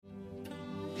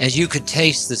As you could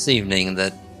taste this evening,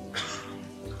 that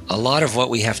a lot of what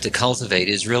we have to cultivate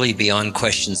is really beyond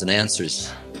questions and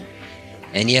answers.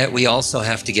 And yet we also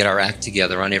have to get our act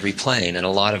together on every plane, and a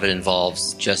lot of it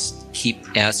involves just keep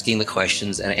asking the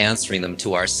questions and answering them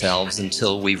to ourselves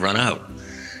until we run out.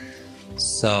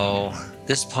 So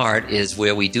this part is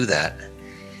where we do that.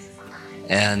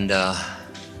 And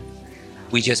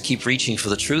we just keep reaching for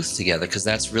the truth together, because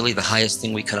that's really the highest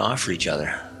thing we can offer each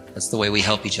other. That's the way we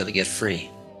help each other get free.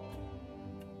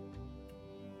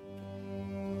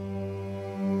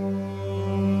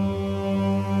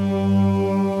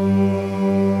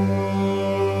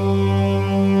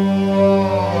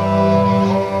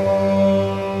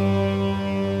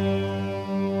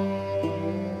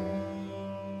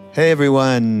 Hey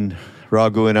everyone,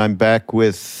 Raghu and I'm back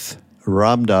with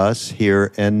Ram Dass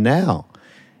here and now.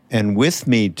 And with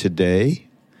me today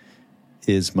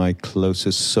is my close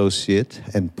associate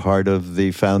and part of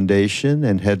the foundation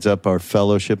and heads up our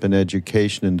fellowship in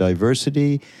education and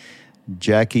diversity,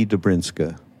 Jackie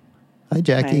Dobrinska. Hi,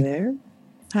 Jackie. Hi there.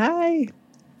 Hi.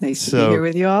 Nice to be here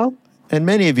with you all. And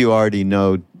many of you already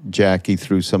know Jackie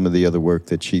through some of the other work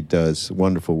that she does,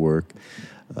 wonderful work.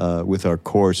 With our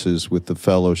courses, with the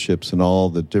fellowships, and all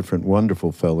the different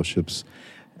wonderful fellowships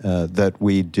that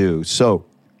we do. So,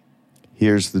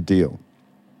 here's the deal.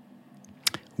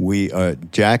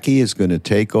 Jackie is going to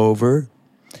take over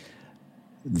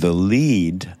the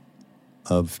lead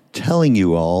of telling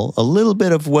you all a little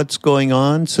bit of what's going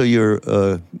on, so you're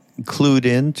clued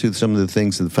in to some of the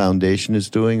things that the foundation is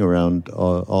doing around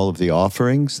all of the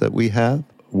offerings that we have.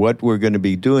 What we're going to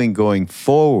be doing going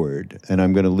forward, and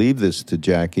I'm going to leave this to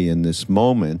Jackie in this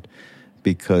moment,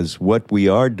 because what we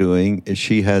are doing is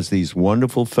she has these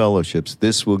wonderful fellowships.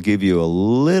 This will give you a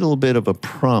little bit of a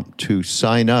prompt to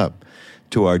sign up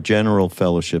to our general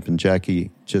fellowship. And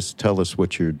Jackie, just tell us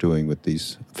what you're doing with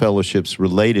these fellowships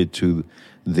related to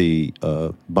the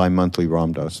bi-monthly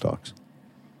Ram Dass talks.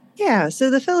 Yeah, so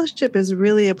the fellowship is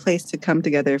really a place to come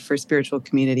together for spiritual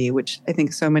community, which I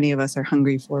think so many of us are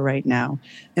hungry for right now.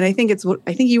 And I think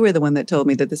you were the one that told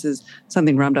me that this is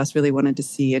something Ram Dass really wanted to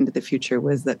see into the future,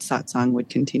 was that satsang would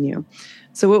continue.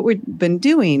 So what we've been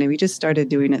doing, and we just started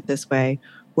doing it this way,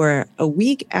 where a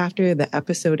week after the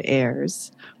episode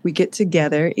airs, we get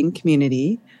together in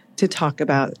community to talk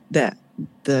about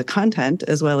the content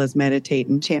as well as meditate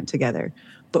and chant together.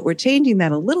 But we're changing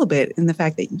that a little bit in the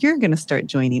fact that you're going to start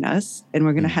joining us, and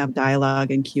we're going to have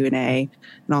dialogue and Q&A and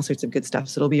all sorts of good stuff.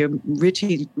 So it'll be a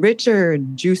richer,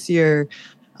 juicier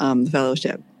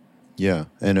fellowship. Yeah,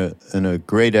 and a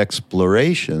great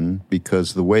exploration,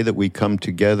 because the way that we come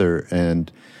together,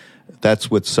 and that's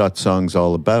what satsang's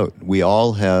all about. We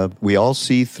all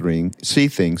see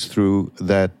things through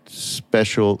that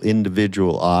special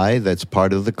individual eye that's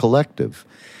part of the collective.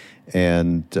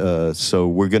 And so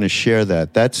we're going to share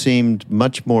that. That seemed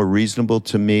much more reasonable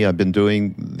to me. I've been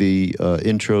doing the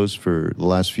intros for the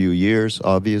last few years,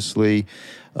 obviously.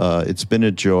 It's been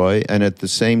a joy. And at the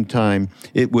same time,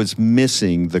 it was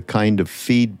missing the kind of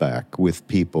feedback with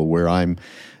people where I'm,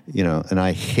 and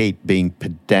I hate being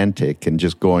pedantic and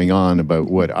just going on about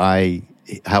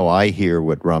how I hear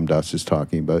what Ram Dass is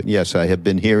talking about. Yes, I have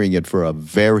been hearing it for a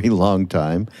very long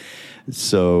time.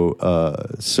 So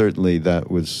certainly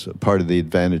that was part of the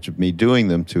advantage of me doing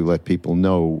them, to let people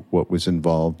know what was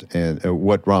involved and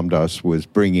what Ram Dass was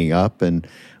bringing up, and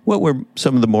what were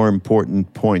some of the more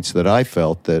important points that I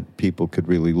felt that people could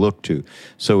really look to.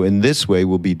 So in this way,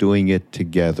 we'll be doing it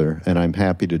together, and I'm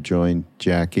happy to join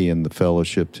Jackie and the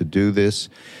fellowship to do this.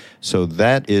 So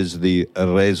that is the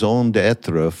raison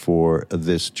d'etre for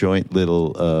this joint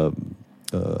little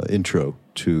intro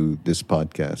to this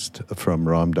podcast from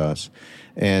Ram Dass.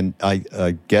 And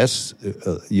I guess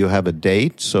you have a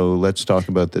date, so let's talk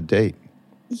about the date.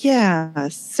 Yeah.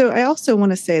 So I also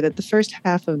want to say that the first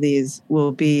half of these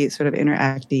will be sort of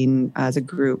interacting as a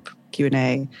group, Q&A.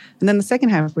 And then the second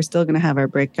half, we're still going to have our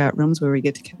breakout rooms where we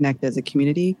get to connect as a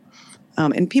community.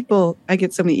 And people, I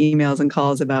get so many emails and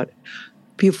calls about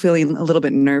people feeling a little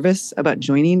bit nervous about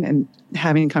joining and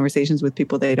having conversations with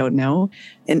people they don't know.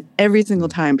 And every single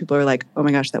time people are like, oh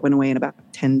my gosh, that went away in about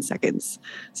 10 seconds.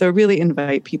 So really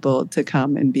invite people to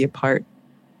come and be a part.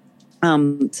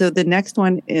 So the next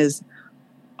one is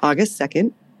August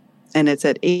 2nd, and it's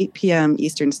at 8 p.m.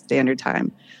 Eastern Standard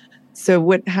Time. So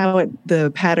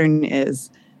the pattern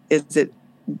is that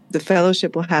the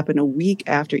fellowship will happen a week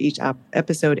after each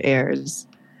episode airs,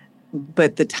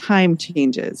 but the time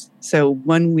changes. So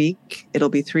 1 week, it'll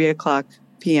be 3:00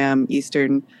 p.m.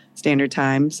 Eastern Standard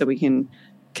Time, so we can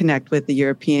connect with the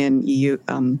European EU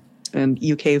and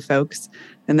UK folks.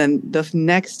 And then the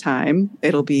next time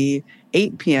it'll be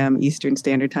 8 p.m. Eastern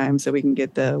Standard Time, so we can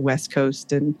get the West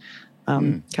Coast and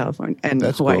California and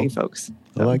That's Hawaii cool. folks.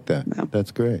 I like that. Yeah.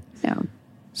 That's great. Yeah.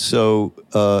 So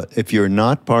if you're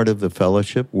not part of the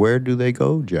fellowship, where do they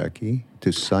go, Jackie,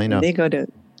 to sign up? They go to,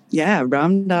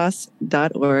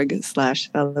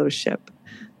 ramdas.org/fellowship.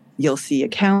 You'll see a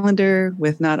calendar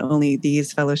with not only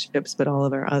these fellowships, but all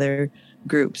of our other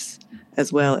groups,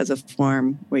 as well as a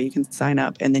form where you can sign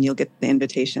up, and then you'll get the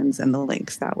invitations and the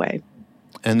links that way.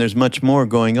 And there's much more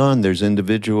going on. There's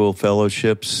individual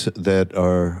fellowships that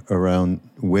are around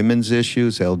women's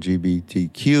issues,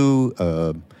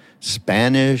 LGBTQ,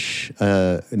 Spanish.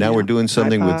 Now we're doing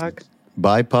something BIPOC. with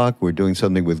BIPOC. We're doing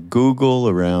something with Google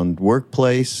around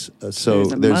workplace. So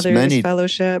there's a many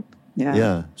fellowship.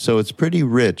 Yeah. So it's pretty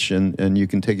rich, and you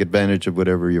can take advantage of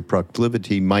whatever your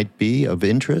proclivity might be of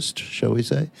interest, shall we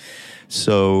say.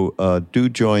 So do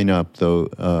join up, though,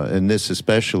 and this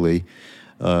especially,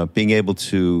 being able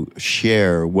to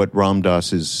share what Ram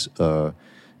Dass is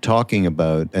talking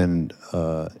about and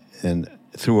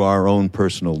through our own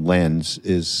personal lens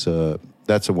is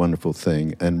that's a wonderful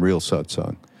thing and real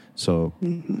satsang. So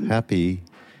happy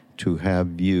to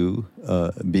have you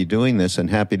be doing this and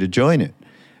happy to join it.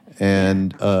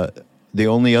 And the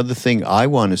only other thing I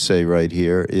want to say right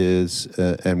here is,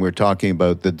 and we're talking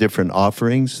about the different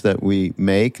offerings that we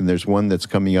make, and there's one that's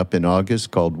coming up in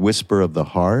August called Whisper of the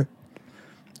Heart.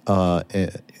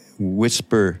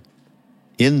 Whisper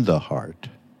in the Heart.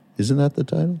 Isn't that the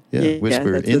title? Yeah,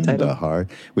 Whisper that's in the title. the Heart,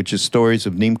 which is stories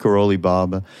of Neem Karoli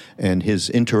Baba and his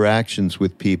interactions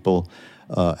with people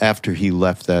after he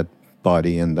left that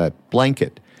body and that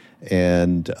blanket.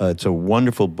 And it's a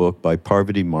wonderful book by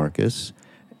Parvati Marcus,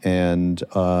 and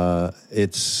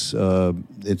it's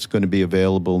going to be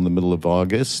available in the middle of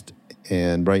August.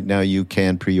 And right now you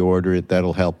can pre-order it.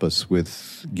 That'll help us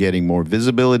with getting more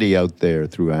visibility out there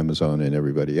through Amazon and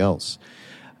everybody else.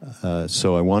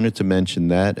 So I wanted to mention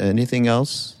that. Anything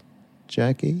else,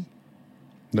 Jackie?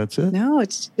 That's it? No,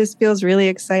 it just feels really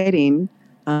exciting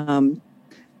to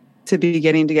be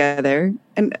getting together.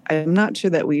 And I'm not sure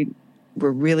that we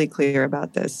were really clear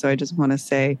about this. So I just want to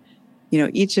say,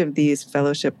 each of these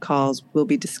fellowship calls will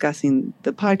be discussing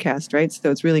the podcast, right? So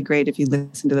it's really great if you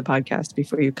listen to the podcast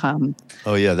before you come.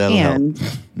 Oh, yeah, that'll help. And,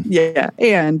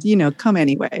 come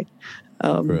anyway.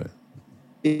 Right.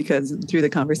 Because through the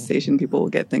conversation, people will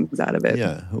get things out of it.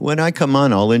 Yeah. When I come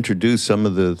on, I'll introduce some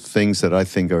of the things that I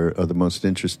think are the most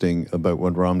interesting about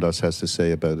what Ram Dass has to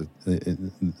say about it,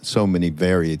 so many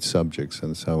varied subjects,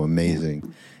 and that's how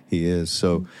amazing he is.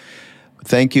 So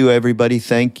thank you, everybody.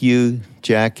 Thank you,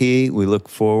 Jackie. We look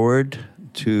forward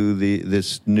to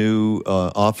this new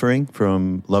offering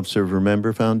from Love Serve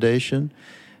Remember Foundation.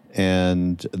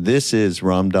 And this is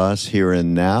Ram Dass Here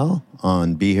and Now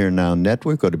on Be Here Now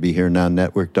Network. Go to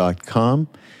BeHereNowNetwork.com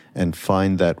and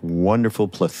find that wonderful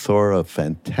plethora of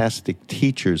fantastic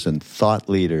teachers and thought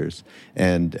leaders.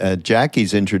 And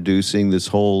Jackie's introducing this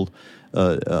whole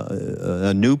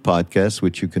a new podcast,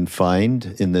 which you can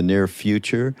find in the near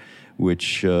future,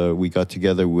 which we got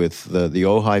together with the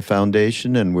Ojai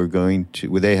Foundation, and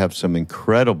they have some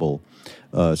incredible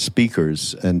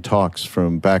speakers and talks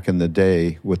from back in the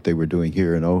day, what they were doing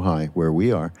here in Ojai, where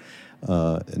we are,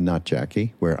 not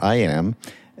Jackie, where I am.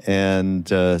 And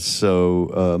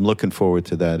so I'm looking forward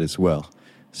to that as well.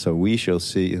 So we shall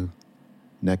see you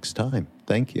next time.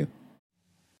 Thank you.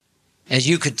 As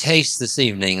you could taste this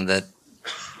evening, that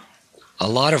a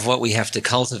lot of what we have to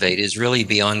cultivate is really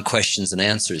beyond questions and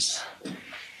answers.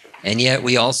 And yet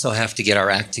we also have to get our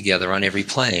act together on every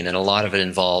plane. And a lot of it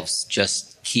involves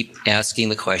just keep asking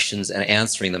the questions and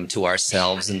answering them to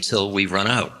ourselves until we run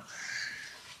out.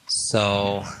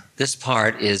 So this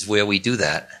part is where we do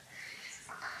that.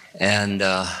 And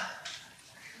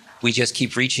we just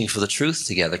keep reaching for the truth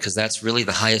together, because that's really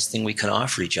the highest thing we can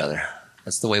offer each other.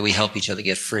 That's the way we help each other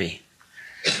get free.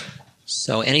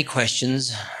 So any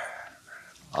questions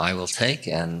I will take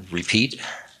and repeat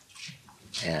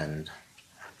and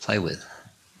play with.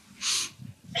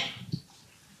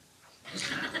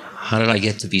 How did I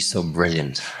get to be so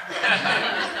brilliant?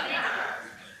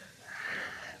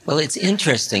 Well, it's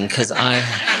interesting because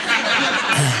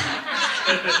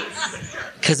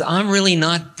I'm really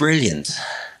not brilliant.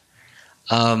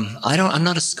 I'm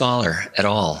not a scholar at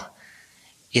all.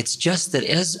 It's just that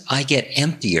as I get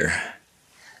emptier,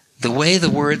 the way the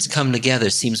words come together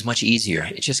seems much easier.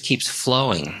 It just keeps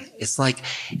flowing. It's like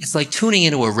tuning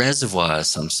into a reservoir of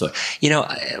some sort.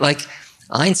 Like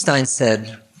Einstein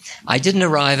said, I didn't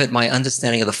arrive at my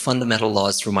understanding of the fundamental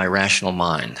laws through my rational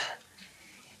mind.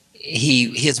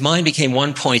 his mind became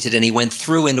one-pointed, and he went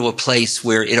through into a place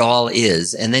where it all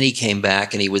is. And then he came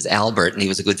back, and he was Albert, and he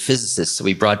was a good physicist. So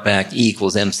he brought back E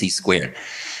equals mc squared.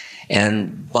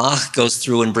 And Bach goes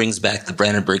through and brings back the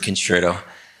Brandenburg Concerto.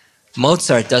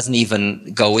 Mozart doesn't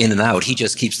even go in and out. He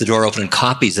just keeps the door open and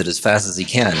copies it as fast as he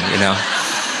can, you know.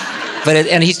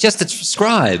 And he's just a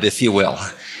scribe, if you will.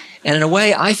 And in a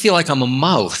way, I feel like I'm a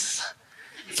mouth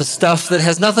for stuff that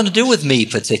has nothing to do with me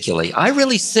particularly. I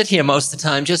really sit here most of the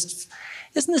time just,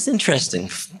 isn't this interesting?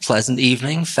 Pleasant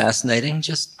evening, fascinating,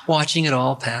 just watching it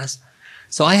all pass.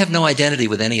 So I have no identity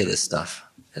with any of this stuff.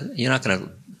 You're not going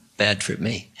to bad trip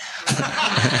me.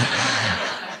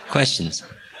 Questions?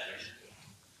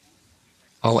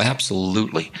 Oh,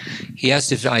 absolutely. He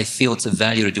asked if I feel it's of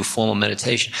value to do formal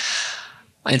meditation.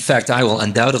 In fact, I will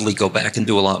undoubtedly go back and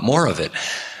do a lot more of it,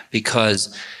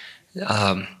 because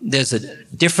there's a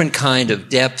different kind of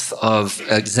depth of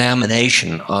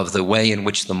examination of the way in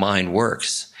which the mind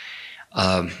works.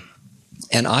 And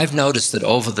I've noticed that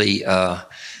over the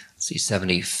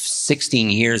 16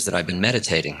 years that I've been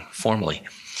meditating formally,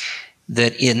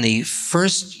 that in the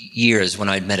first years when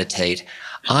I'd meditate,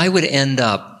 I would end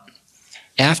up,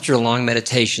 after a long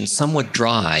meditation, somewhat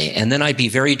dry, and then I'd be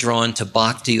very drawn to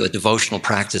bhakti or devotional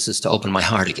practices to open my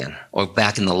heart again, or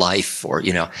back in the life, or,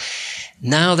 you know.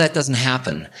 Now that doesn't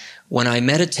happen. When I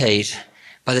meditate,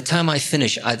 by the time I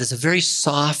finish, there's a very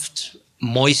soft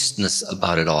moistness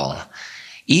about it all,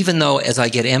 even though as I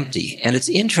get empty. And it's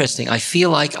interesting, I feel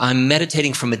like I'm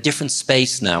meditating from a different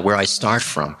space now where I start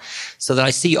from, so that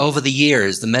I see over the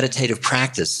years the meditative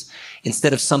practice,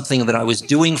 instead of something that I was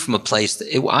doing from a place,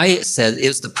 I said it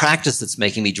was the practice that's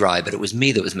making me dry, but it was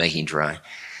me that was making dry.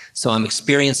 So I'm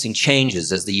experiencing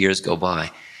changes as the years go by.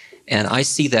 And I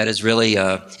see that as really,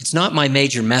 it's not my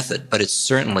major method, but it's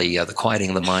certainly the quieting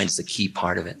of the mind is the key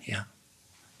part of it, yeah.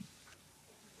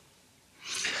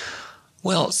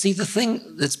 Well, see, the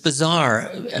thing that's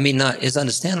bizarre, not is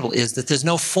understandable, is that there's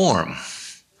no form.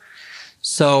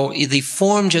 So the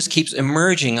form just keeps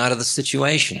emerging out of the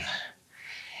situation.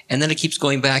 And then it keeps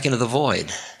going back into the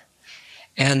void.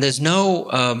 And there's no,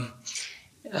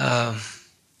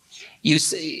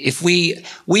 if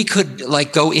we could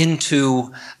like go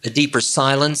into a deeper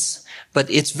silence, but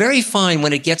it's very fine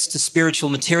when it gets to spiritual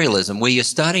materialism, where you're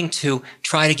starting to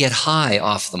try to get high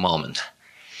off the moment.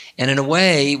 And in a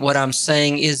way, what I'm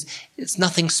saying is it's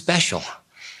nothing special.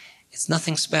 It's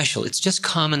nothing special. It's just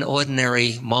common,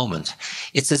 ordinary moment.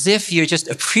 It's as if you're just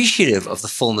appreciative of the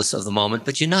fullness of the moment,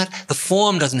 but you're not, the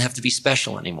form doesn't have to be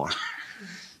special anymore.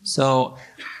 So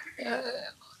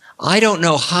I don't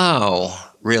know how,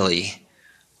 really,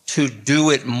 to do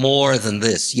it more than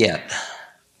this yet.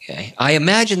 Okay? I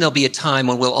imagine there'll be a time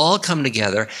when we'll all come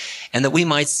together and that we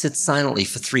might sit silently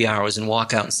for 3 hours and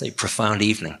walk out and say, profound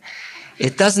evening.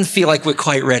 It doesn't feel like we're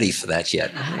quite ready for that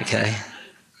yet, okay?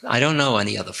 I don't know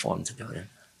any other form to do it in.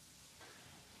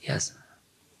 Yes.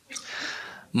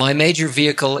 My major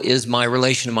vehicle is my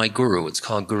relation to my guru. It's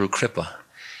called Guru Kripa.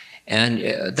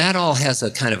 And that all has a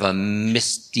kind of a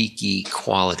mystique-y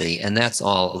quality, and that's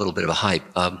all a little bit of a hype.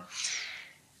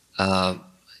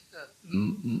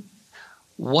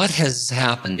 What has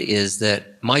happened is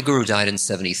that my guru died in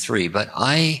 73, but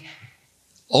I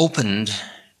opened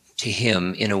to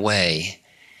him in a way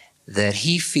that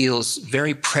he feels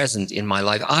very present in my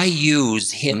life. I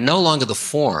use him, no longer the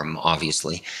form,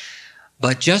 obviously,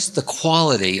 but just the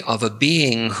quality of a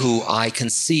being who I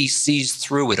can see sees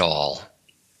through it all,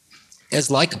 as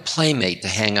like a playmate to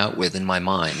hang out with in my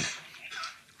mind.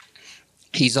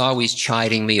 He's always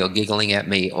chiding me or giggling at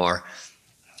me or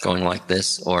going like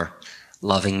this or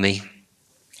loving me.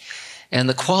 And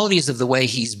the qualities of the way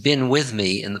he's been with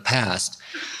me in the past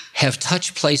have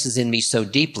touched places in me so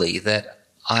deeply that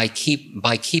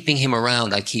by keeping him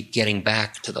around, I keep getting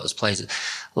back to those places.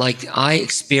 Like I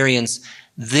experience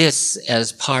this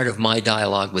as part of my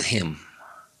dialogue with him.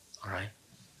 All right?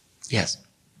 Yes.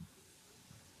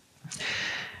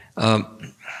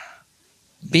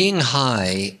 Being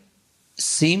high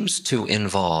seems to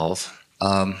involve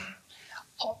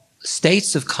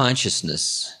states of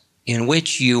consciousness in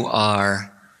which you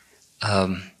are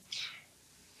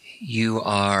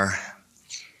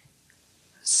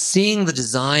seeing the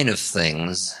design of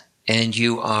things, and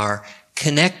you are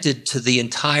connected to the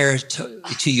entire, to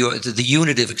the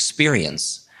unit of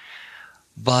experience,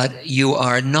 but you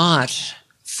are not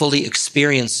fully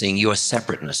experiencing your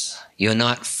separateness. You're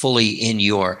not fully in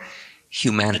your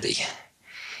humanity.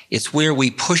 It's where we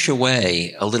push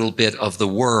away a little bit of the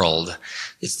world.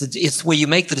 It's where you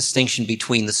make the distinction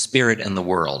between the spirit and the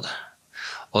world,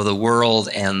 or the world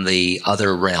and the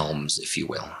other realms, if you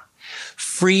will.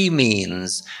 Free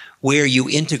means where you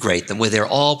integrate them, where they're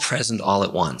all present all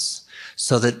at once.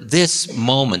 So that this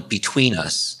moment between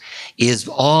us is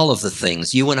all of the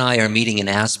things. You and I are meeting in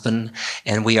Aspen,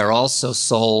 and we are also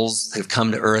souls that have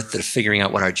come to earth that are figuring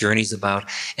out what our journey's about.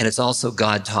 And it's also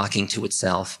God talking to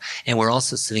itself. And we're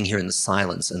also sitting here in the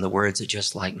silence, and the words are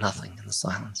just like nothing in the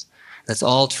silence. That's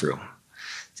all true.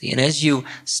 See, and as you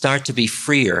start to be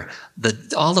freer,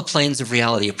 all the planes of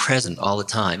reality are present all the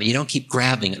time. And you don't keep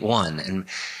grabbing at one.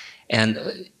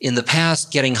 And in the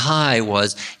past, getting high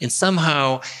was in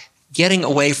somehow getting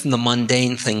away from the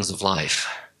mundane things of life.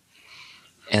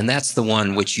 And that's the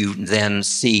one which you then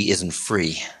see isn't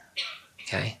free.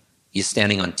 Okay? You're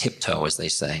standing on tiptoe, as they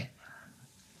say.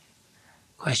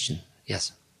 Question?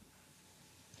 Yes?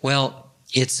 Well,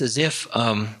 it's as if,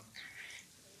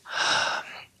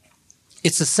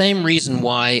 it's the same reason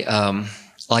why,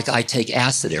 like I take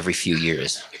acid every few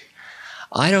years.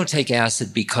 I don't take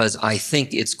acid because I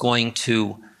think it's going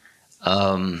to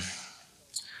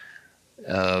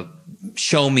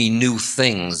show me new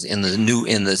things in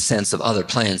the sense of other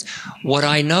planes. What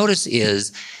I notice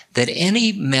is that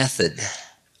any method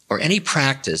or any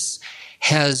practice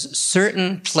has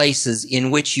certain places in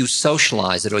which you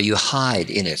socialize it or you hide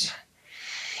in it.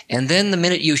 And then the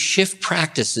minute you shift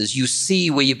practices, you see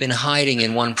where you've been hiding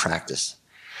in one practice.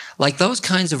 Like those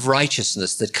kinds of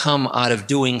righteousness that come out of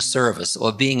doing service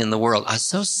or being in the world are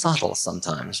so subtle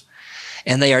sometimes.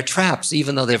 And they are traps,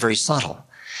 even though they're very subtle.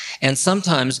 And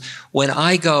sometimes when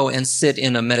I go and sit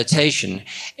in a meditation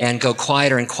and go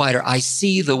quieter and quieter, I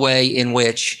see the way in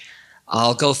which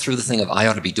I'll go through the thing of, I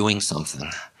ought to be doing something.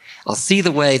 I'll see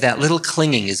the way that little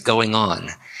clinging is going on.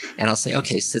 And I'll say,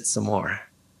 okay, sit some more.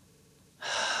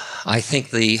 I think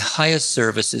the highest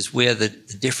service is where the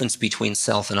difference between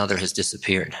self and other has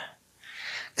disappeared.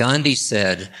 Gandhi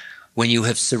said, when you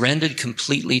have surrendered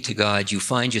completely to God, you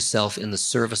find yourself in the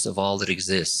service of all that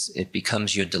exists. It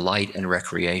becomes your delight and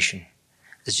recreation.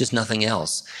 There's just nothing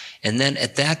else. And then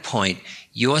at that point,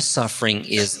 your suffering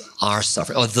is our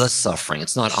suffering, or the suffering.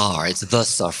 It's not our, it's the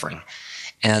suffering.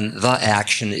 And the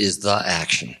action is the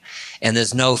action. And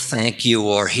there's no thank you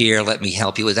or here, let me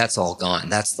help you. That's all gone.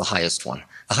 That's the highest one.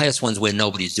 The highest one's where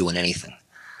nobody's doing anything.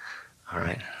 All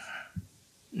right?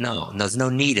 No, there's no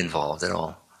need involved at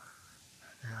all.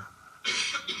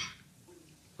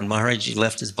 When Maharaji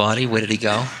left his body, where did he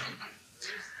go?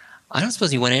 I don't suppose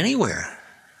he went anywhere.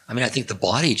 I mean, I think the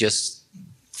body just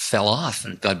fell off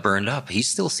and got burned up. He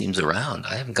still seems around.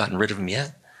 I haven't gotten rid of him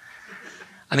yet.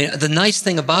 I mean, the nice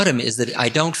thing about him is that I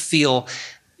don't feel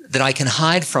that I can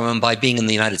hide from him by being in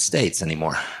the United States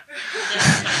anymore.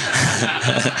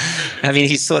 I mean,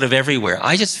 he's sort of everywhere.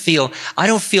 I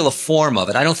don't feel a form of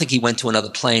it. I don't think he went to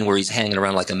another plane where he's hanging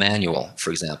around like Emmanuel,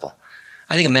 for example.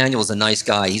 I think Emmanuel's a nice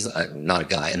guy. He's not a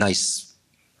guy, a nice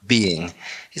being.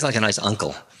 He's like a nice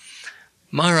uncle.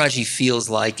 Maharaji feels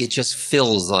like it just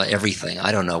fills everything.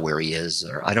 I don't know where he is,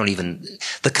 or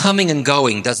the coming and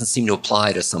going doesn't seem to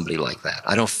apply to somebody like that.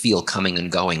 I don't feel coming and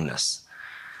goingness.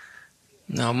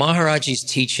 Now, Maharaji's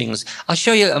teachings, I'll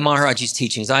show you Maharaji's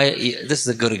teachings. This is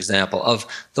a good example of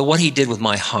what he did with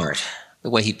my heart, the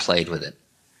way he played with it.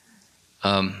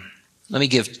 Let me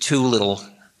give two little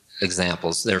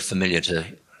examples. They're familiar to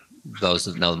those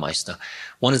that know my stuff.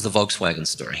 One is the Volkswagen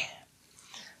story.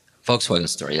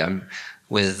 I'm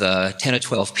with 10 or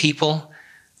 12 people.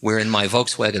 We're in my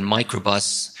Volkswagen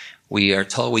microbus. We are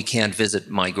told we can't visit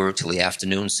my guru till the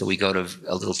afternoon, so we go to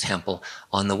a little temple.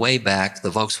 On the way back, the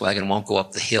Volkswagen won't go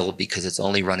up the hill because it's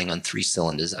only running on 3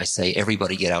 cylinders. I say,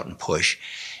 everybody get out and push.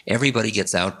 Everybody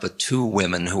gets out but 2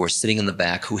 women who are sitting in the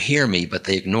back who hear me, but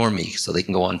they ignore me so they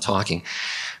can go on talking.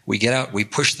 We get out, we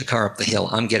push the car up the hill.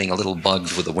 I'm getting a little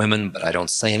bugged with the women, but I don't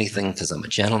say anything because I'm a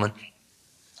gentleman.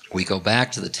 We go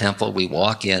back to the temple. We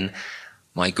walk in.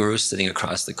 My guru's sitting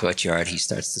across the courtyard. He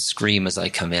starts to scream as I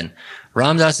come in.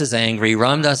 Ram Dass is angry.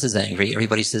 Ram Dass is angry.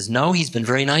 Everybody says, no, he's been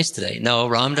very nice today. No,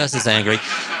 Ram Dass is angry.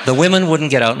 The women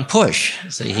wouldn't get out and push.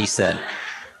 So he said,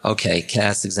 okay,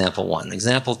 that's example 1.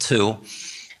 Example 2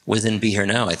 was in Be Here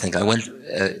Now, I think. I went,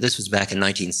 this was back in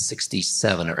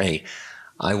 1967 or 8.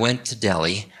 I went to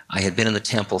Delhi. I had been in the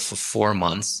temple for 4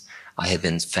 months. I had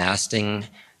been fasting,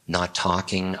 not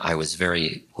talking. I was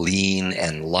very lean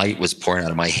and light was pouring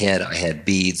out of my head. I had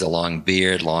beads, a long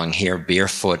beard, long hair,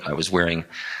 barefoot. I was wearing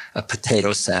a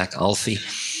potato sack, Alfie.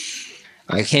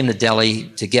 I came to Delhi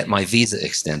to get my visa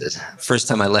extended. First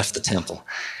time I left the temple.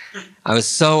 I was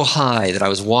so high that I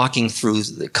was walking through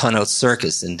the Connaught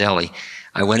Circus in Delhi.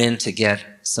 I went in to get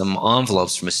some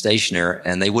envelopes from a stationer,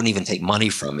 and they wouldn't even take money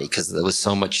from me because there was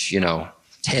so much,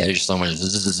 tej, so much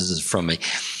from me.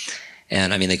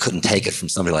 And I mean, they couldn't take it from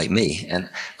somebody like me. And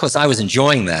of course, I was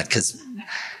enjoying that because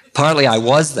partly I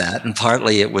was that, and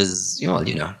partly it was,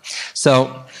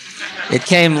 So it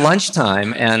came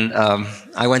lunchtime, and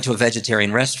I went to a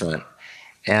vegetarian restaurant.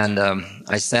 And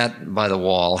I sat by the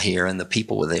wall here, and the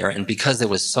people were there. And because there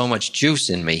was so much juice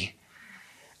in me,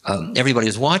 everybody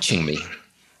was watching me.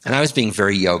 And I was being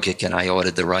very yogic, and I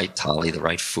ordered the right thali, the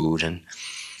right food, and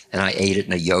I ate it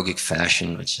in a yogic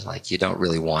fashion, which is like, you don't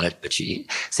really want it, but you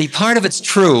eat. See, part of it's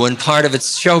true, and part of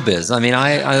it's showbiz. I mean,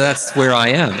 that's where I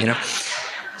am,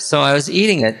 So I was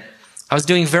eating it. I was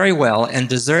doing very well, and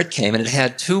dessert came, and it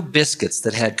had 2 biscuits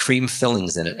that had cream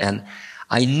fillings in it. And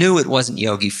I knew it wasn't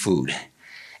yogi food.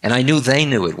 And I knew they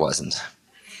knew it wasn't.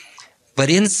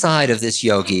 But inside of this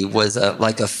yogi was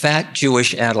like a fat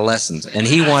Jewish adolescent, and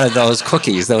he wanted those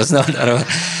cookies. There was no.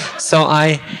 So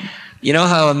you know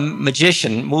how a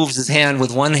magician moves his hand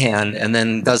with one hand and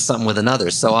then does something with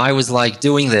another. So I was like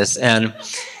doing this and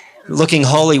looking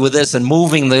holy with this and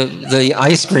moving the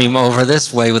ice cream over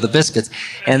this way with the biscuits.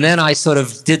 And then I sort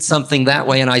of did something that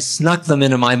way, and I snuck them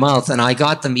into my mouth, and I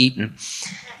got them eaten.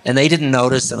 And they didn't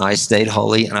notice, and I stayed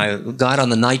holy. And I got on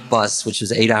the night bus, which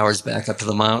was 8 hours back up to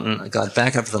the mountain. I got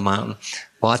back up to the mountain,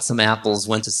 bought some apples,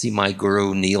 went to see my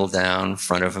guru, kneeled down in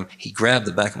front of him. He grabbed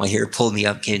the back of my hair, pulled me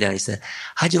up, came down. He said,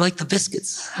 "How'd you like the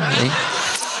biscuits?"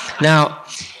 Now,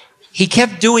 he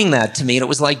kept doing that to me, and it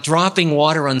was like dropping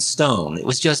water on stone. It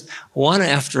was just one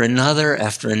after another,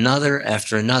 after another,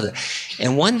 after another.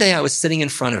 And one day I was sitting in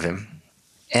front of him,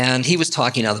 and he was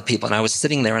talking to other people, and I was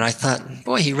sitting there, and I thought,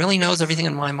 boy, he really knows everything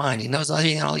in my mind. He knows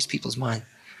everything in all these people's mind.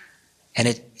 And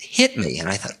it hit me, and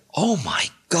I thought, oh my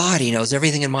God, he knows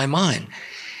everything in my mind.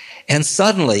 And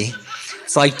suddenly,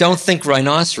 it's like, don't think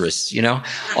rhinoceros,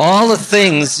 All the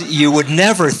things you would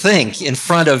never think in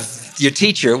front of your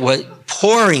teacher were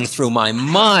pouring through my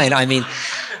mind. I mean,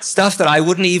 stuff that I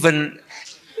wouldn't even...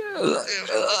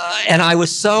 And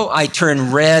I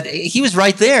turned red. He was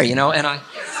right there, and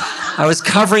I was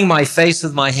covering my face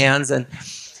with my hands, and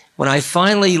when I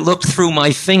finally looked through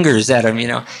my fingers at him,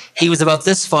 he was about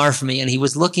this far from me, and he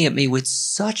was looking at me with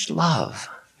such love,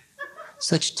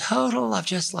 such total love,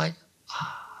 just like,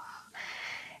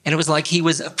 And it was like he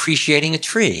was appreciating a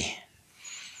tree.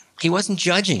 He wasn't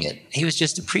judging it. He was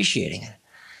just appreciating it.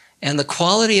 And the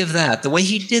quality of that, the way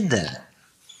he did that,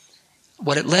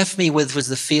 what it left me with was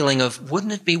the feeling of,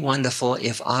 wouldn't it be wonderful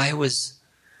if I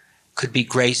could be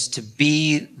graced to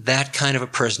be that kind of a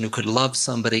person who could love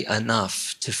somebody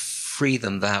enough to free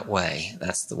them that way.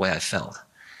 That's the way I felt.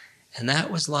 And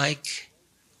that was like,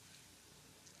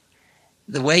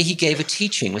 the way he gave a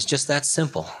teaching was just that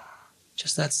simple.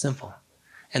 Just that simple.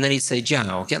 And then he'd say,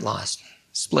 Jiao, get lost,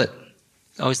 split,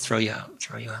 always throw you out.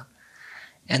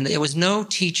 And there was no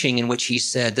teaching in which he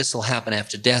said, this will happen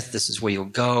after death, this is where you'll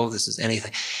go, this is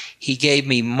anything. He gave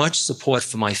me much support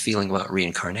for my feeling about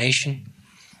reincarnation,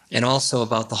 and also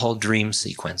about the whole dream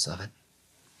sequence of it.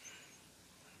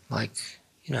 Like,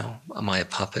 am I a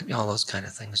puppet? All those kind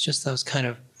of things. Just those kind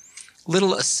of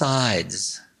little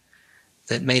asides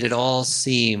that made it all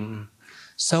seem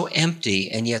so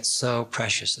empty and yet so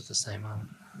precious at the same moment.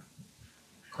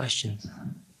 Questions?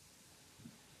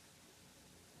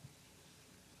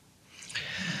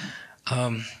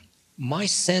 My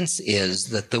sense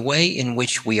is that the way in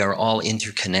which we are all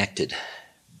interconnected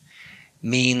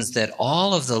means that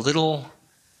all of the little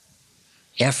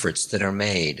efforts that are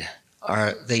made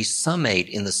they summate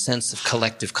in the sense of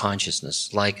collective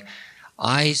consciousness. Like,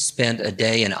 I spent a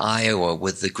day in Iowa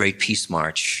with the Great Peace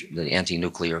March, the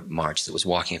anti-nuclear march that was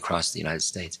walking across the United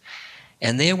States.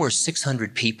 And there were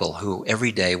 600 people who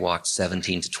every day walked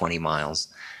 17 to 20 miles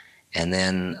and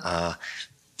then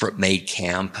made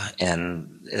camp,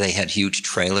 and they had huge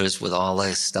trailers with all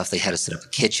this stuff. They had to set up a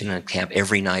kitchen and camp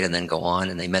every night and then go on,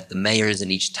 and they met the mayors in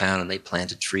each town and they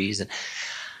planted trees.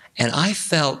 And I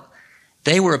felt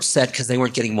they were upset because they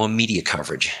weren't getting more media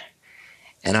coverage.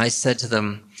 And I said to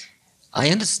them, I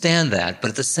understand that, but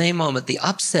at the same moment, the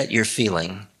upset you're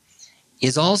feeling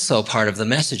is also part of the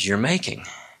message you're making.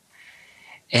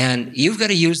 And you've got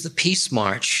to use the Peace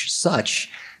March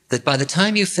such that by the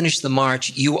time you finish the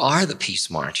march, you are the Peace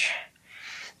March.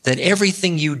 That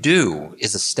everything you do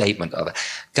is a statement of it.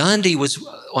 Gandhi was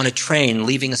on a train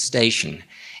leaving a station,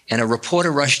 and a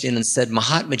reporter rushed in and said,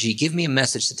 Mahatmaji, give me a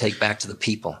message to take back to the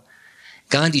people.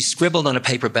 Gandhi scribbled on a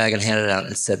paper bag and handed it out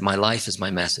and said, my life is my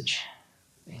message.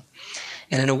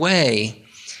 And in a way,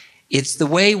 it's the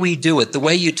way we do it, the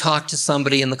way you talk to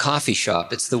somebody in the coffee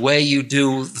shop. It's the way you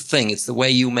do the thing. It's the way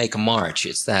you make a march.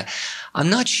 It's that. I'm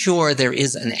not sure there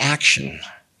is an action.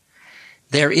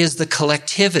 There is the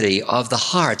collectivity of the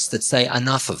hearts that say,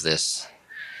 enough of this.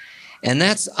 And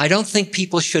I don't think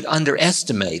people should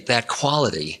underestimate that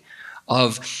quality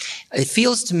it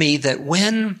feels to me that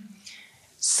when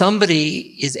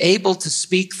somebody is able to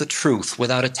speak the truth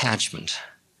without attachment,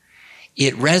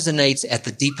 it resonates at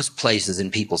the deepest places in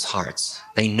people's hearts.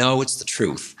 They know it's the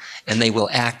truth, and they will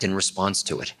act in response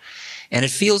to it. And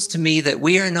it feels to me that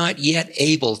we are not yet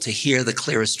able to hear the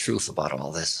clearest truth about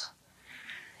all this,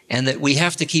 and that we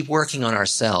have to keep working on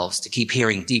ourselves to keep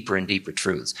hearing deeper and deeper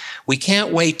truths. We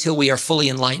can't wait till we are fully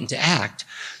enlightened to act,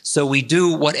 so we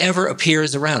do whatever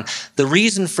appears around. The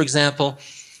reason, for example,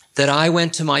 that I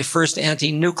went to my first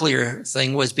anti-nuclear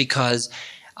thing was because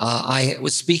I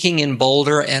was speaking in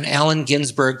Boulder, and Allen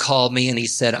Ginsberg called me and he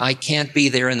said, I can't be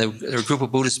there in the group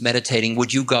of Buddhists meditating.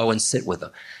 Would you go and sit with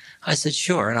them? I said,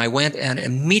 sure. And I went, and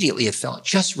immediately it felt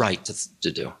just right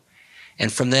to do.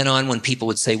 And from then on, when people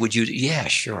would say, would you? Yeah,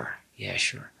 sure. Yeah,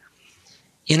 sure.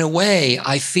 In a way,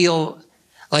 I feel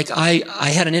like I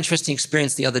had an interesting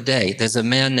experience the other day. There's a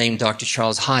man named Dr.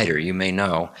 Charles Hyder, you may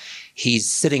know. He's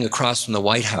sitting across from the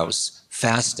White House,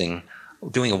 fasting,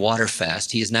 doing a water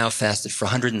fast. He has now fasted for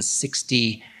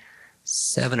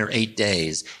 167 or 8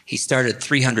 days. He started at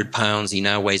 300 pounds. He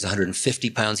now weighs 150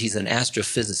 pounds. He's an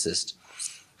astrophysicist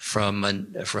from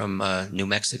New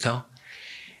Mexico.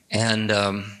 And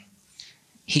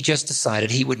he just decided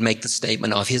he would make the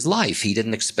statement of his life. He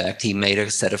didn't expect. He made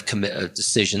a set of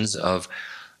decisions of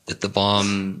that the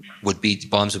bombs would be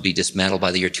dismantled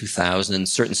by the year 2000, and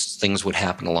certain things would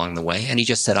happen along the way. And he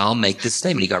just said, I'll make this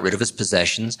statement. He got rid of his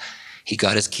possessions. He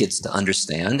got his kids to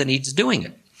understand, and he's doing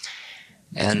it.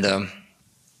 And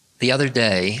the other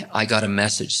day, I got a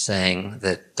message saying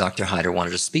that Dr. Hyder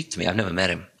wanted to speak to me. I've never met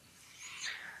him.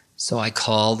 So I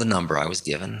called the number I was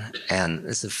given, and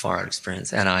this is a far-out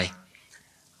experience. And I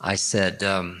said,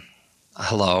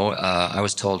 hello, I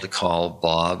was told to call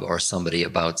Bob or somebody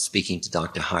about speaking to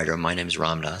Dr. Hyder. My name is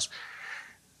Ram Dass.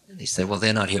 And he said, well,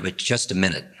 they're not here, but just a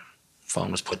minute.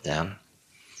 Phone was put down,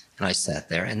 and I sat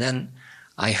there. And then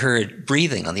I heard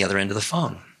breathing on the other end of the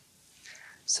phone.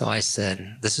 So I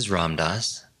said, this is Ram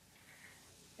Dass.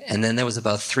 And then there was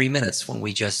about 3 minutes when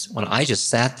I just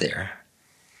sat there,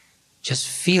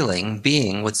 just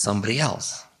being with somebody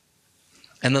else.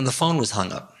 And then the phone was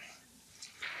hung up.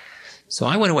 So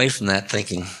I went away from that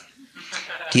thinking,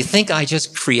 do you think I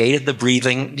just created the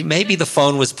breathing? Maybe the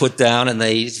phone was put down and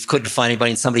they couldn't find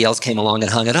anybody and somebody else came along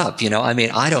and hung it up, I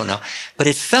mean, I don't know. But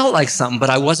it felt like something, but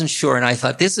I wasn't sure. And I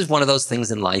thought, this is one of those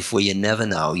things in life where you never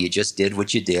know. You just did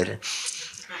what you did.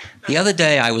 The other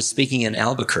day I was speaking in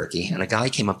Albuquerque, and a guy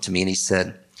came up to me and he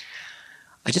said,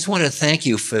 I just wanted to thank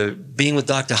you for being with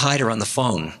Dr. Hyder on the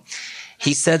phone.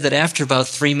 He said that after about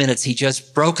 3 minutes, he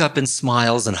just broke up in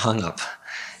smiles and hung up,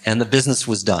 and the business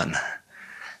was done.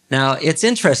 Now, it's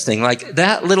interesting, like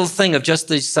that little thing of just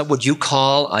would you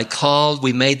call? I called,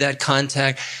 we made that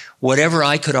contact. Whatever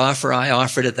I could offer, I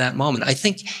offered at that moment. I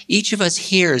think each of us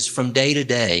hears from day to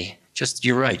day,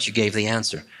 you're right, you gave the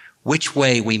answer, which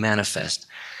way we manifest.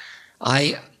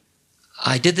 I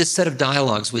did this set of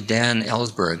dialogues with Dan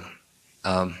Ellsberg.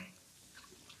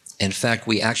 In fact,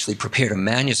 we actually prepared a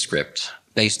manuscript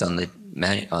based on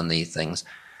the things.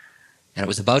 And it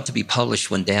was about to be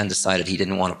published when Dan decided he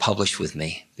didn't want to publish with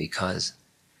me because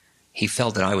he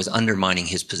felt that I was undermining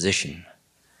his position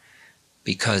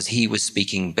because he was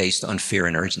speaking based on fear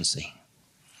and urgency.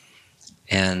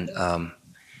 And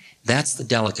that's the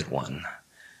delicate one,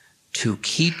 to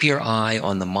keep your eye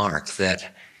on the mark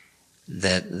that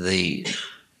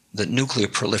nuclear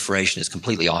proliferation is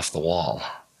completely off the wall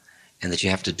and that you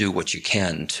have to do what you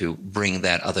can to bring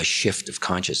that other shift of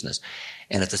consciousness.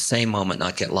 And at the same moment,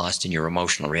 not get lost in your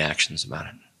emotional reactions about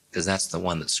it, because that's the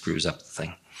one that screws up the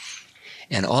thing.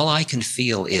 And all I can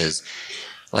feel is,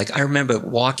 like, I remember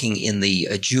walking in the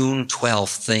June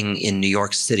 12th thing in New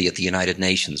York City at the United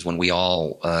Nations when we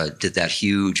all did that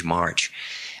huge march.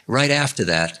 Right after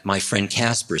that, my friend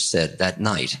Casper said that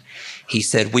night, he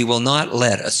said, we will not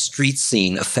let a street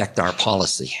scene affect our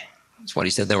policy. That's what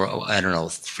he said. There were,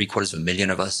 750,000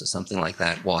 of us or something like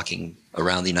that walking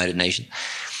around the United Nations.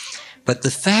 But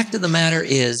the fact of the matter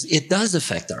is, it does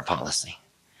affect our policy.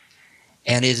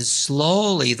 And it is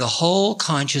slowly, the whole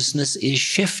consciousness is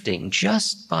shifting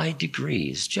just by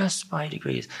degrees. As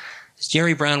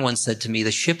Jerry Brown once said to me,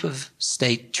 the ship of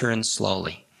state turns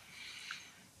slowly.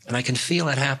 And I can feel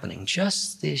it happening,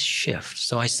 just this shift.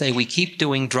 So I say we keep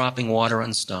doing dropping water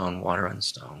on stone, water on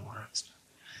stone, water on stone.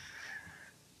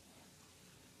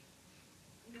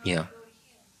 Yeah.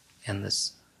 And the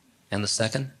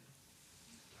second?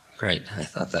 Great. I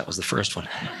thought that was the first one.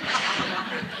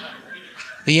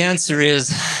 The answer is,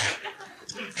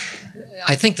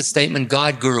 I think the statement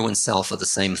God, Guru, and Self are the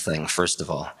same thing, first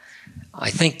of all. I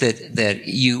think that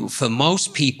for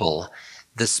most people,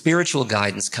 the spiritual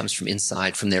guidance comes from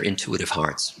inside, from their intuitive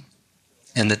hearts,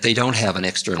 and that they don't have an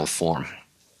external form.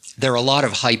 There are a lot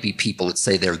of hypey people that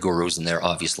say they're gurus, and they're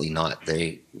obviously not.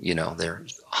 They're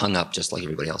hung up just like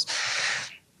everybody else.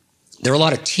 There are a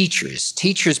lot of teachers.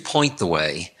 Teachers point the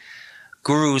way.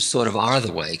 Gurus sort of are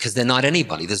the way, because they're not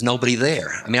anybody. There's nobody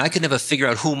there. I mean, I could never figure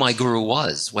out who my guru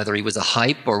was, whether he was a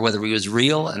hype or whether he was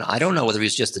real. And I don't know whether he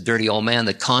was just a dirty old man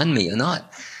that conned me or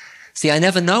not. See, I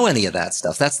never know any of that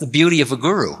stuff. That's the beauty of a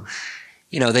guru.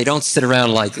 They don't sit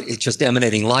around like it's just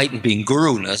emanating light and being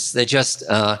guru-ness. They're just,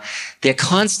 they're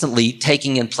constantly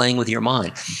taking and playing with your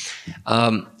mind.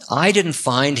 I didn't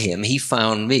find him. He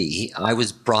found me. I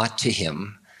was brought to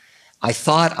him. I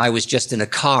thought I was just in a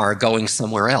car going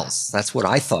somewhere else. That's what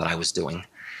I thought I was doing.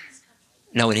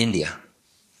 No, in India.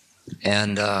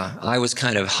 And I was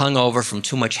kind of hung over from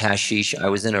too much hashish. I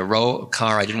was in a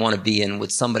car I didn't want to be in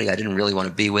with somebody I didn't really want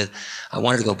to be with. I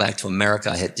wanted to go back to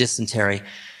America. I had dysentery.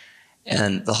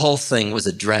 And the whole thing was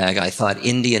a drag. I thought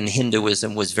Indian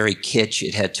Hinduism was very kitsch.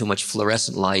 It had too much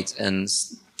fluorescent light and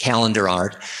calendar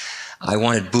art. I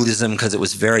wanted Buddhism because it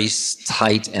was very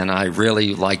tight, and I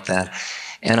really liked that.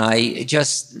 And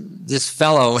this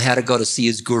fellow had to go to see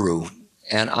his guru.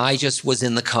 And I just was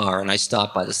in the car, and I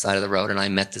stopped by the side of the road, and I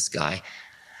met this guy.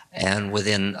 And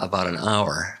within about an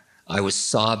hour, I was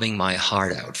sobbing my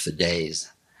heart out for days.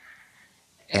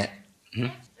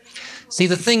 See,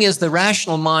 the thing is, the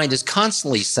rational mind is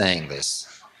constantly saying this.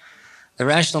 The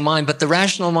rational mind,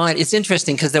 it's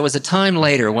interesting because there was a time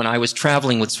later when I was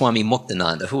traveling with Swami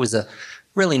Muktananda, who was a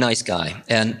really nice guy.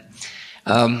 And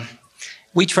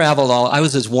we traveled I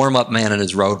was his warm-up man and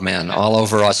his road man all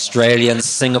over Australia and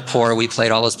Singapore. We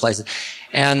played all those places.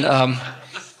 And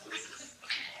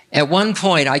at one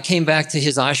point, I came back to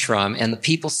his ashram, and the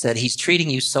people said, he's treating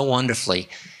you so wonderfully.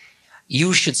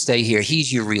 You should stay here.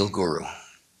 He's your real guru.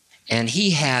 And he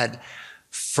had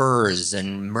furs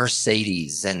and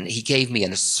Mercedes, and he gave me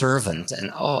a servant,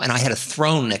 and I had a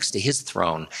throne next to his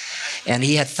throne. And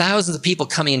he had thousands of people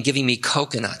coming and giving me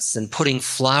coconuts and putting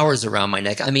flowers around my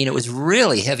neck. I mean, it was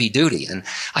really heavy duty. And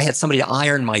I had somebody to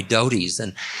iron my dhotis.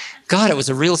 And God, it was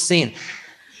a real scene.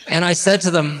 And I said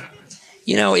to them,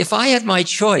 if I had my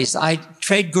choice, I'd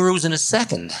trade gurus in a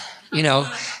second,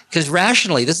 because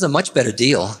rationally, this is a much better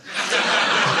deal.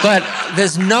 But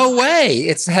there's no way.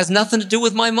 It has nothing to do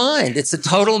with my mind. It's a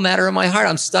total matter of my heart.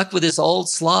 I'm stuck with this old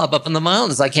slob up in the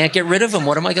mountains. I can't get rid of him.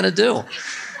 What am I going to do?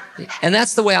 And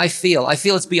that's the way I feel. I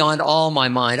feel it's beyond all my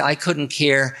mind. I couldn't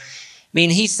care. I mean,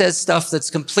 he says stuff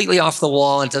that's completely off the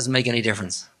wall and it doesn't make any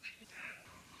difference.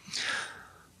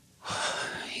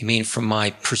 You mean from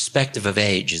my perspective of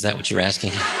age? Is that what you're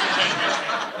asking?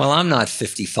 Well, I'm not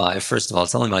 55. First of all,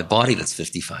 it's only my body that's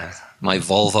 55. My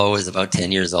Volvo is about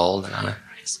 10 years old. And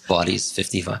his body's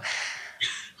 55.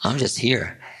 I'm just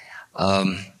here.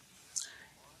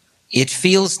 It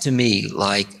feels to me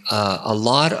like a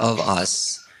lot of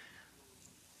us,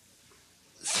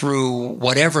 through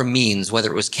whatever means, whether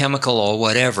it was chemical or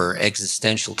whatever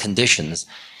existential conditions,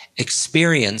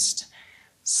 experienced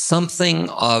something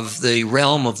of the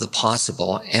realm of the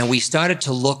possible, and we started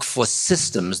to look for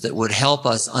systems that would help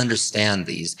us understand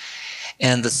these.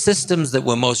 And the systems that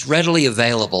were most readily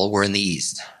available were in the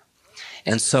East.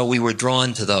 And so we were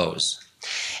drawn to those.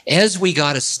 As we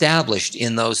got established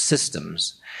in those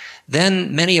systems,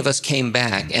 then many of us came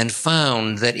back and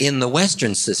found that in the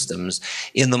Western systems,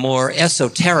 in the more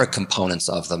esoteric components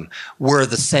of them, were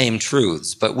the same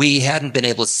truths. But we hadn't been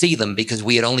able to see them because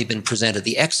we had only been presented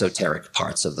the exoteric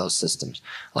parts of those systems,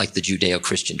 like the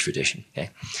Judeo-Christian tradition.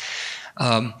 Okay?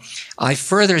 I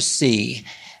further see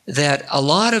that a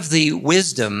lot of the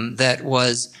wisdom that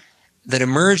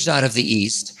emerged out of the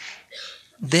East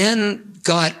then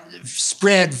got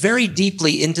spread very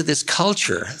deeply into this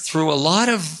culture through a lot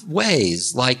of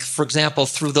ways, like, for example,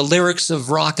 through the lyrics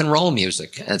of rock and roll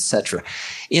music, etc.,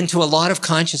 into a lot of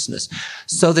consciousness,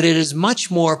 so that it is much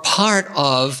more part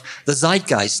of the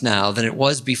zeitgeist now than it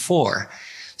was before,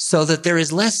 so that there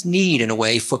is less need, in a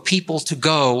way, for people to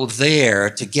go there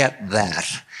to get that.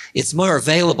 It's more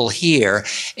available here,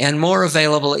 and more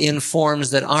available in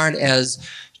forms that aren't as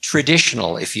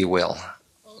traditional, if you will,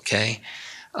 okay?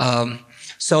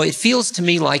 So it feels to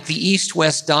me like the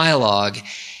East-West dialogue,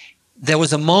 there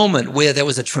was a moment where there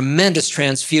was a tremendous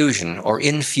transfusion or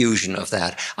infusion of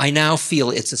that. I now feel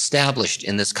it's established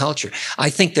in this culture. I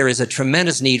think there is a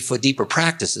tremendous need for deeper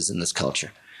practices in this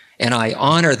culture. And I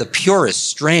honor the purest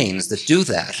strains that do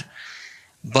that.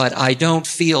 But I don't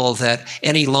feel that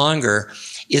any longer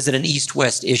is it an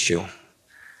East-West issue.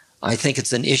 I think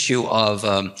it's an issue of,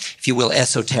 if you will,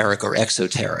 esoteric or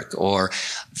exoteric, or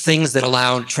things that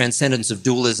allow transcendence of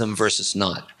dualism versus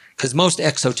not. Because most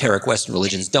exoteric Western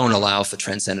religions don't allow for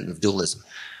transcendent of dualism.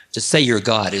 To say you're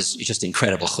God is just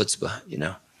incredible chutzpah, you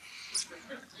know.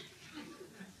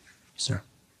 Sir?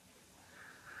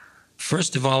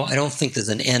 First of all, I don't think there's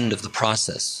an end of the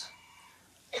process.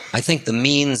 I think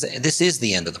this is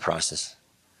the end of the process.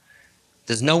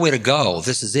 There's nowhere to go.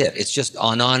 This is it. It's just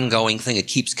an ongoing thing. It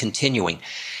keeps continuing.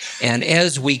 And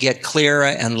as we get clearer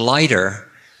and lighter,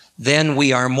 then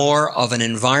we are more of an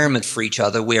environment for each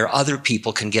other where other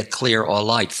people can get clear or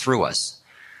light through us.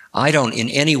 I don't in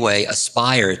any way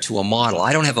aspire to a model.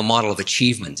 I don't have a model of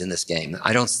achievement in this game.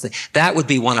 That would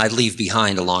be one I'd leave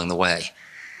behind along the way.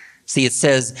 See, it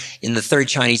says in the third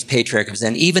Chinese patriarch of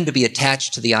Zen, even to be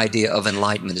attached to the idea of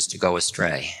enlightenment is to go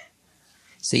astray.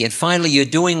 See, and finally, you're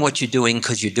doing what you're doing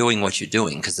because you're doing what you're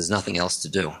doing, because there's nothing else to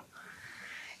do.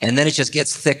 And then it just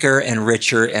gets thicker and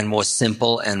richer and more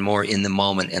simple and more in the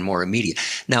moment and more immediate.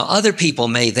 Now, other people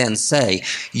may then say,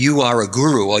 you are a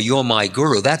guru or you're my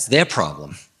guru. That's their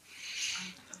problem.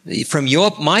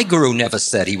 My guru never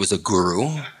said he was a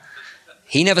guru.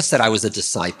 He never said I was a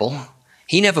disciple.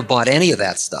 He never bought any of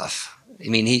that stuff. I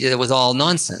mean, it was all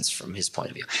nonsense from his point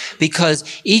of view. Because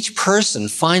each person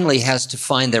finally has to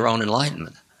find their own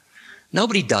enlightenment.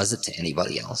 Nobody does it to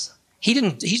anybody else.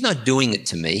 He's not doing it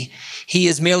to me. He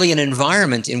is merely an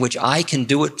environment in which I can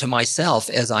do it to myself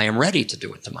as I am ready to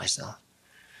do it to myself.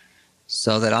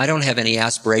 So that I don't have any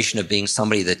aspiration of being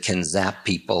somebody that can zap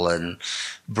people and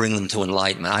bring them to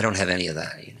enlightenment. I don't have any of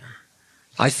that, you know.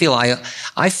 I feel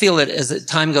that as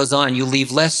time goes on, you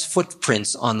leave less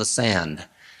footprints on the sand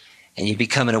and you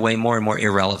become in a way more and more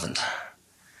irrelevant.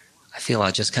 I feel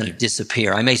I'll just kind of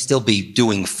disappear. I may still be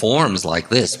doing forms like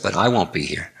this, but I won't be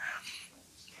here.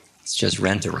 It's just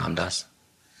rent around us.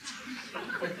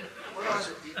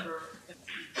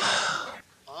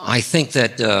 I think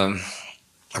that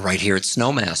right here at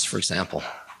Snowmass, for example,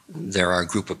 there are a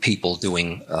group of people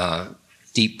doing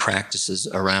deep practices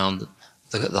around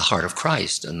the heart of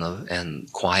Christ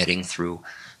and quieting through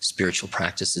spiritual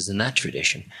practices in that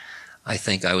tradition. I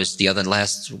think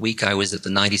last week I was at the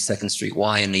 92nd Street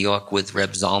Y in New York with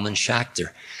Reb Zalman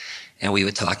Schachter, and we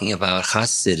were talking about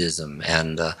Hasidism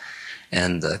and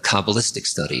Kabbalistic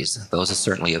studies. Those are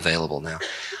certainly available now.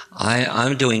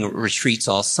 I'm doing retreats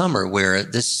all summer where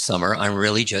this summer I'm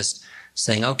really just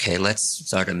saying, okay, let's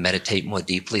start to meditate more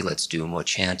deeply. Let's do more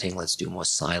chanting. Let's do more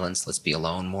silence. Let's be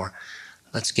alone more.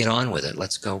 Let's get on with it.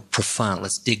 Let's go profound.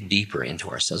 Let's dig deeper into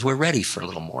ourselves. We're ready for a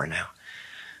little more now.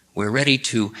 We're ready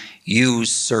to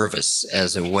use service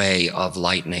as a way of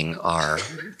lightening our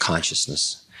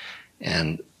consciousness.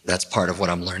 And that's part of what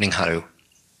I'm learning how to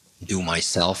do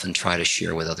myself and try to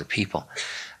share with other people.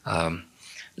 The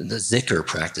zikr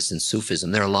practice in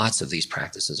Sufism, there are lots of these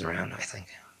practices around, I think.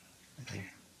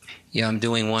 Yeah, I'm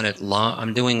doing one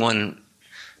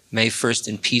May 1st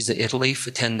in Pisa, Italy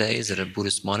for 10 days at a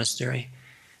Buddhist monastery.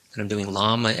 Then I'm doing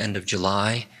Lama end of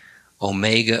July,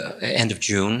 Omega end of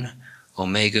June,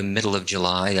 Omega middle of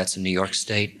July, that's in New York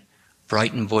State,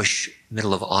 Brighton Bush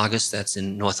middle of August, that's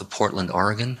in north of Portland,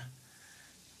 Oregon.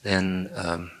 Then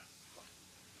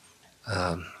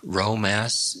Row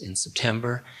Mass in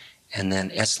September, and then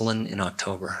Esalen in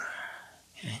October.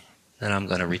 Okay. Then I'm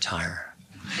going to retire.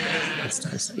 That's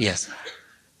nice. Yes.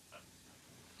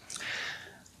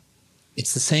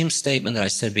 It's the same statement that I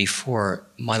said before.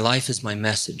 My life is my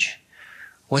message.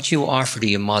 What you offer to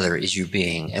your mother is your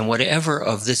being, and whatever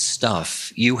of this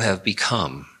stuff you have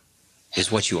become is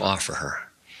what you offer her.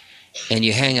 And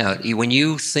you hang out. When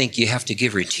you think you have to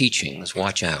give her teachings,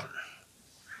 watch out.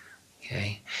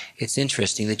 Okay? It's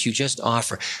interesting that you just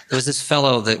offer. There was this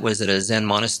fellow that was at a Zen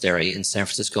monastery in San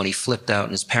Francisco, and he flipped out,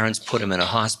 and his parents put him in a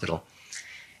hospital.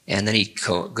 And then he'd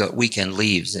got weekend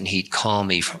leaves, and he'd call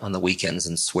me on the weekends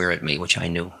and swear at me, which I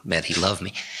knew meant he loved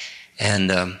me.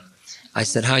 And I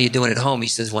said, how are you doing at home? He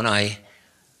says,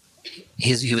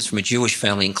 he was from a Jewish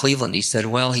family in Cleveland. He said,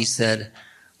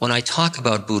 when I talk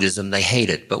about Buddhism, they hate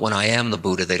it, but when I am the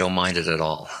Buddha, they don't mind it at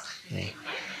all. Okay?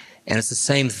 And it's the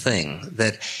same thing,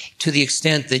 that to the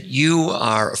extent that you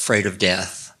are afraid of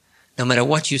death, no matter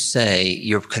what you say,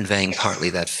 you're conveying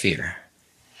partly that fear.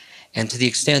 And to the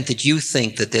extent that you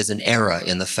think that there's an error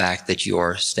in the fact that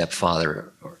your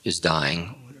stepfather is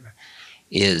dying,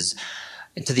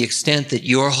 and to the extent that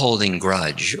you're holding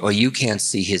grudge or you can't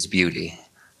see his beauty,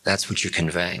 that's what you're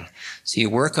conveying. So your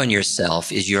work on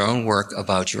yourself is your own work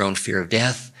about your own fear of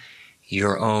death,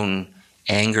 your own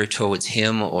anger towards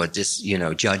him or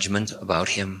judgment about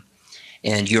him,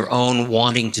 and your own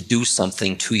wanting to do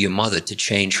something to your mother to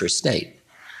change her state.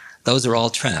 Those are all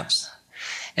traps.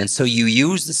 And so you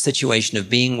use the situation of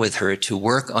being with her to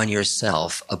work on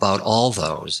yourself about all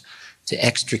those, to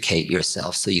extricate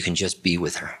yourself so you can just be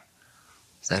with her.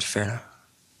 that fair enough?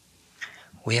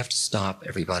 We have to stop,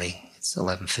 everybody. It's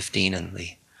 11:15 and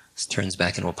this turns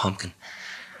back into a pumpkin.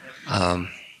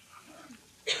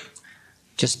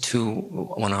 Just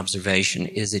one observation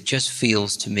is it just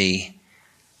feels to me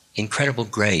incredible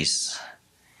grace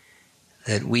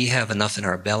that we have enough in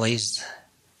our bellies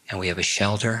and we have a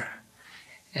shelter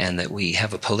and that we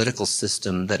have a political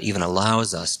system that even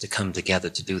allows us to come together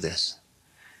to do this.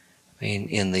 I mean,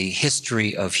 in the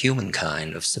history of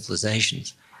humankind, of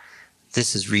civilizations,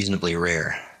 this is reasonably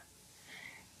rare.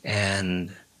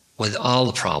 And with all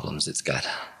the problems it's got,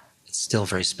 it's still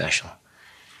very special.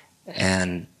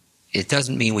 And it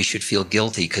doesn't mean we should feel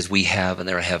guilty because we have and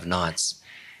there are have-nots.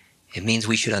 It means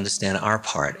we should understand our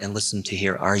part and listen to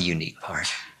hear our unique part.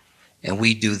 And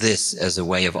we do this as a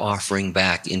way of offering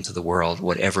back into the world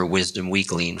whatever wisdom we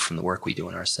glean from the work we do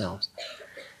in ourselves.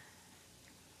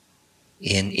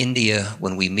 In India,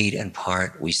 when we meet and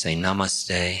part, we say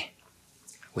namaste,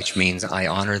 which means I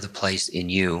honor the place in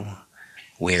you,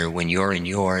 where when you're in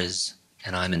yours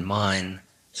and I'm in mine,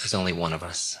 there's only one of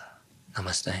us.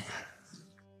 Namaste.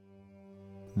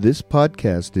 This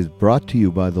podcast is brought to you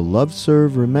by the Love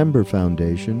Serve Remember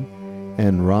Foundation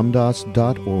and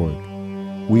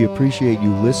Ramdas.org. We appreciate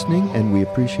you listening and we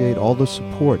appreciate all the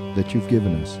support that you've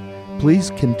given us.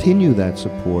 Please continue that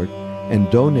support and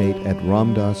donate at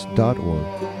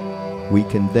Ramdas.org. We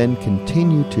can then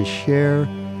continue to share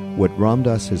what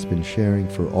Ramdas has been sharing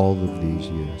for all of these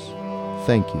years.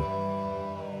 Thank you.